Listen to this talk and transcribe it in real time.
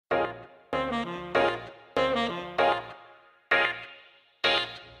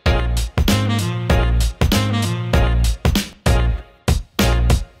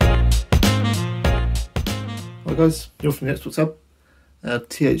Hi guys, Neil from the Xbox Hub.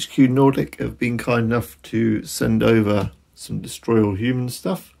 THQ Nordic have been kind enough to send over some Destroy All Humans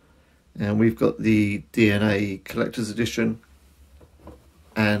stuff, and we've got the DNA Collector's Edition,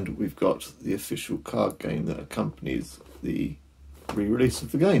 and we've got the official card game that accompanies the re-release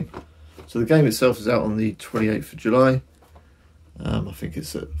of the game. So the game itself is out on the 28th of July. I think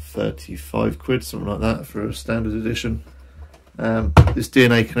it's at 35 quid, something like that, for a standard edition. This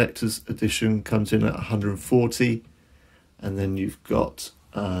DNA Collector's Edition comes in at 140, and then you've got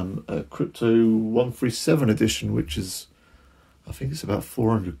a Crypto 137 edition, which is, I think it's about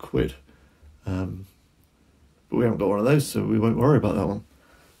 400 quid. But we haven't got one of those, so we won't worry about that one.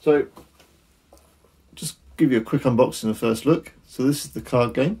 So, just give you a quick unboxing and first look. So this is the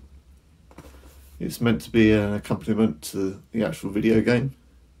card game. It's meant to be an accompaniment to the actual video game.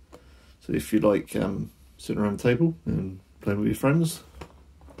 So if you like sitting around the table and playing with your friends,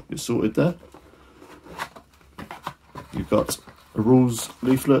 you're sorted there. You've got a rules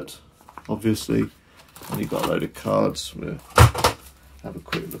leaflet, obviously, and you've got a load of cards. We'll have a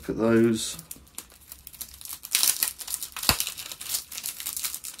quick look at those.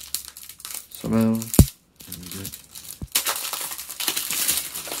 Somehow, there we go.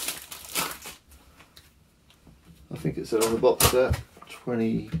 I think it said on the box there,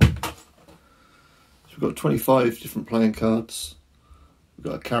 20. So we've got 25 different playing cards. We've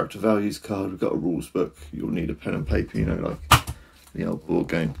got a character values card. We've got a rules book. You'll need a pen and paper, you know, like the old board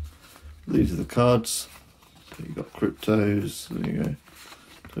game. These are the cards. So you've got Cryptos. There you go.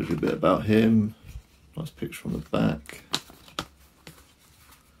 Tells you a bit about him. Nice picture on the back.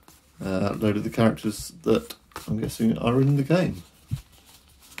 A load of the characters that I'm guessing are in the game.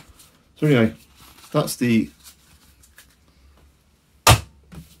 So anyway, that's the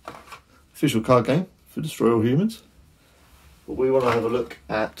official card game for Destroy All Humans. But we want to have a look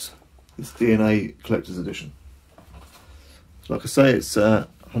at this DNA Collector's Edition. So like I say, it's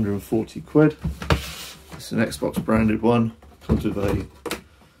 140 quid. It's an Xbox branded one. Comes with a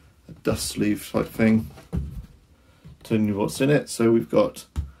dust sleeve type thing, telling you what's in it. So we've got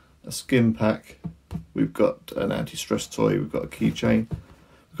a skin pack, we've got an anti-stress toy, we've got a keychain,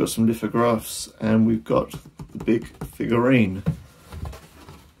 we've got some lithographs, and we've got the big figurine.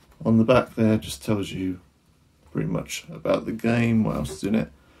 On the back there just tells you pretty much about the game, what else is in it.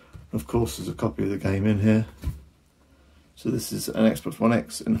 And of course there's a copy of the game in here. So this is an Xbox One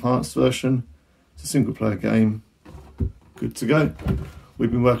X enhanced version. It's a single player game, good to go. We've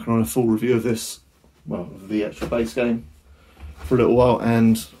been working on a full review of this, well, of the actual base game, for a little while,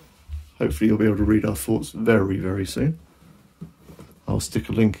 and hopefully you'll be able to read our thoughts very, very soon. I'll stick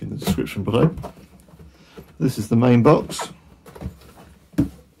a link in the description below. This is the main box.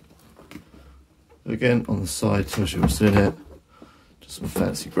 Again, on the side tells you what's in it. Just some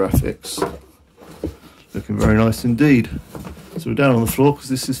fancy graphics. Looking very nice indeed. So we're down on the floor because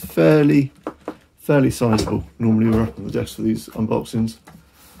this is fairly sizable. Normally we're up on the desk for these unboxings.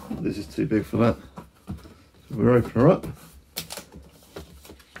 This is too big for that. So we'll open her up.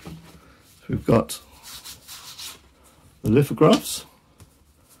 So we've got the lithographs,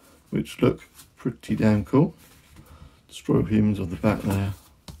 which look pretty damn cool. Destroy All Humans on the back there.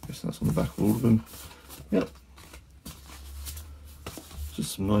 I guess that's on the back of all of them. Yep.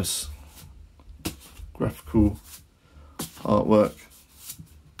 Just some nice graphical artwork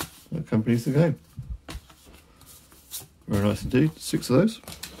that accompanies the game. Very nice indeed. 6 of those.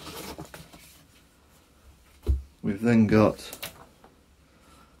 We've then got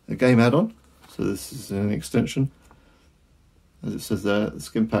a game add-on. So this is an extension. As it says there, the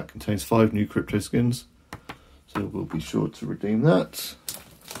skin pack contains 5 new crypto skins. So we'll be sure to redeem that.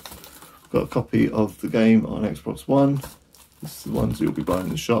 Got a copy of the game on Xbox One. This is the ones you'll be buying in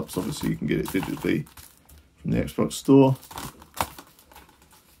the shops. Obviously you can get it digitally from the Xbox store.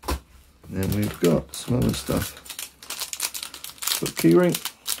 And then we've got some other stuff. Got keyring,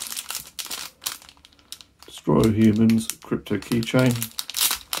 Destroy All Humans crypto keychain.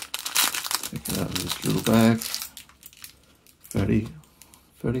 Take it out of this little bag.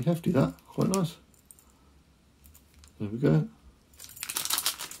 Fairly hefty, that, quite nice. There we go.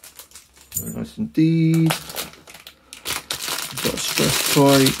 Very nice indeed. We've got a stress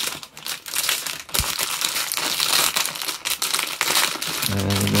toy.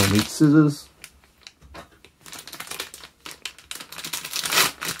 And we'll need scissors.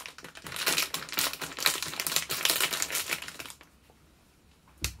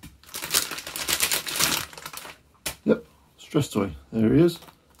 Yep, stress toy. There he is.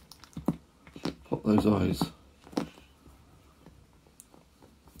 Pop those eyes.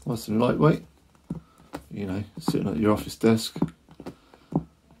 Nice and lightweight. You know, sitting at your office desk,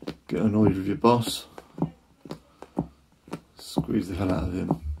 get annoyed with your boss, squeeze the hell out of him,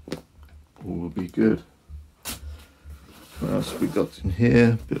 all will be good. What else have we got in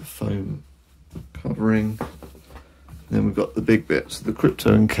here? Bit of foam covering. Then we've got the big bits, the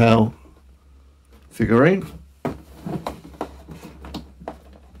Krypto and Cal figurine.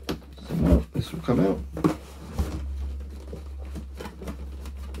 So this will come out.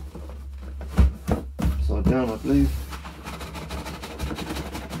 Upside down, I believe.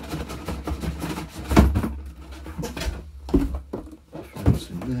 What's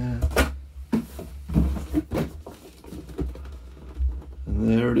in there? And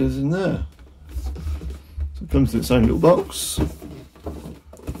there it is in there. So it comes in its own little box.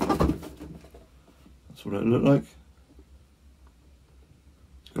 That's what it looked like.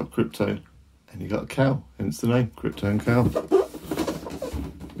 It's got Krypto and you got a Cal, hence the name, Krypto and Cal.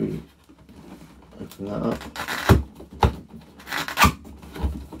 Open that up.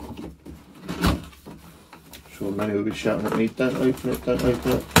 I'm sure many will be shouting at me, don't open it, don't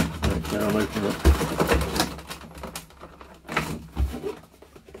open it. Okay, I'm opening it.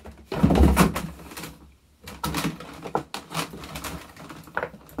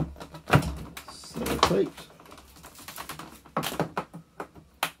 Sellotape.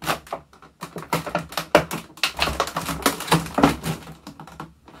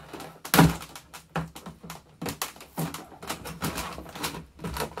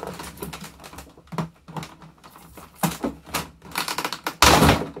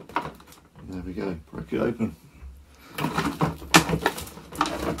 There we go, break it open.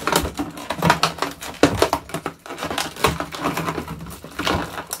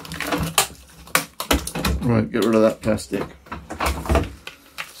 Right, get rid of that plastic.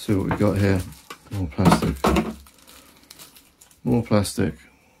 See what we got here. More plastic. More plastic.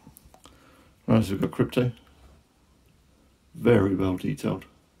 Right, so we've got Krypto. Very well detailed.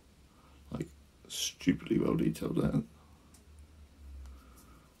 Like, stupidly well detailed there.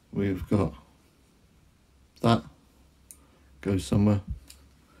 We've got that. Goes somewhere.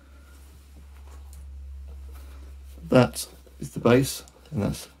 That is the base, and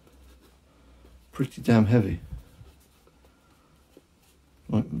that's pretty damn heavy.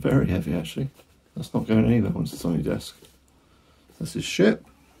 Like, very heavy actually. That's not going anywhere once it's on your desk. That's his ship.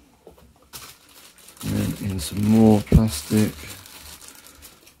 And then in some more plastic,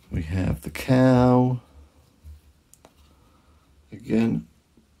 we have the cow. Again,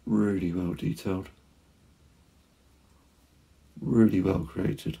 really well detailed. Really well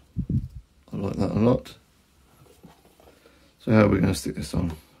created. I like that a lot. So how are we going to stick this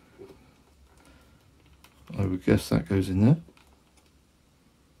on? I would guess that goes in there,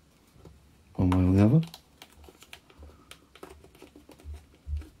 one way or the other.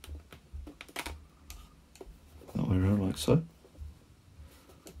 That way around, like so.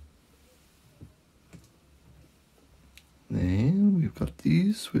 Then we've got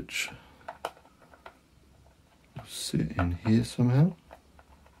these which will sit in here somehow.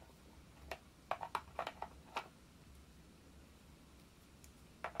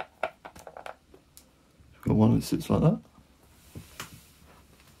 Got one that sits like that.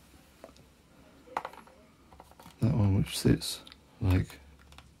 That one which sits like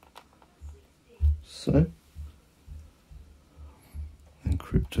so. And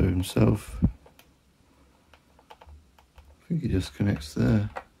Krypto himself, I think he just connects there.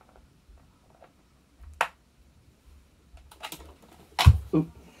 Oh,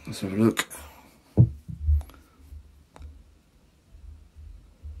 let's have a look.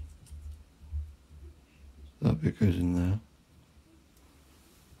 That bit goes in there.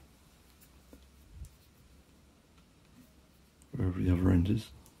 Wherever the other end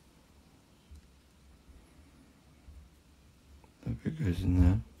is. That bit goes in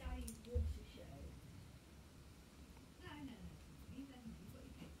there.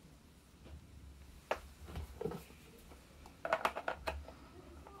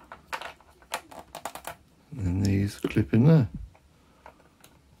 And then these clip in there.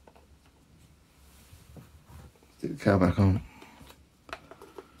 Stick the cow back on.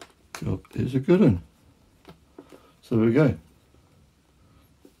 Job is a good one. So there we go.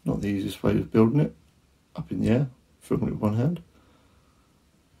 Not the easiest way of building it. Up in the air, filming it with one hand.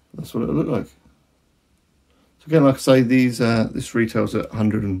 That's what it'll look like. So again, like I say, these this retails at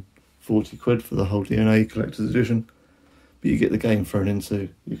 140 quid for the whole DNA collector's edition. But you get the game thrown into.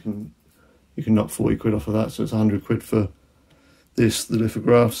 You can knock 40 quid off of that, so it's 100 quid for this, the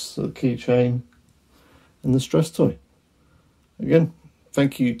lithographs, the keychain, and the stress toy. Again,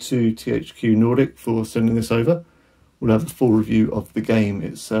 thank you to THQ Nordic for sending this over. We'll have a full review of the game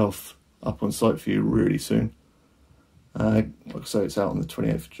itself up on site for you really soon. Like I say, it's out on the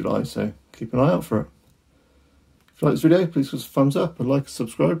 28th of July, so keep an eye out for it. If If you like this video, please give us a thumbs up and like and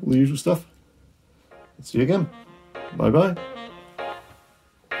subscribe, all the usual stuff. See you again. Bye bye.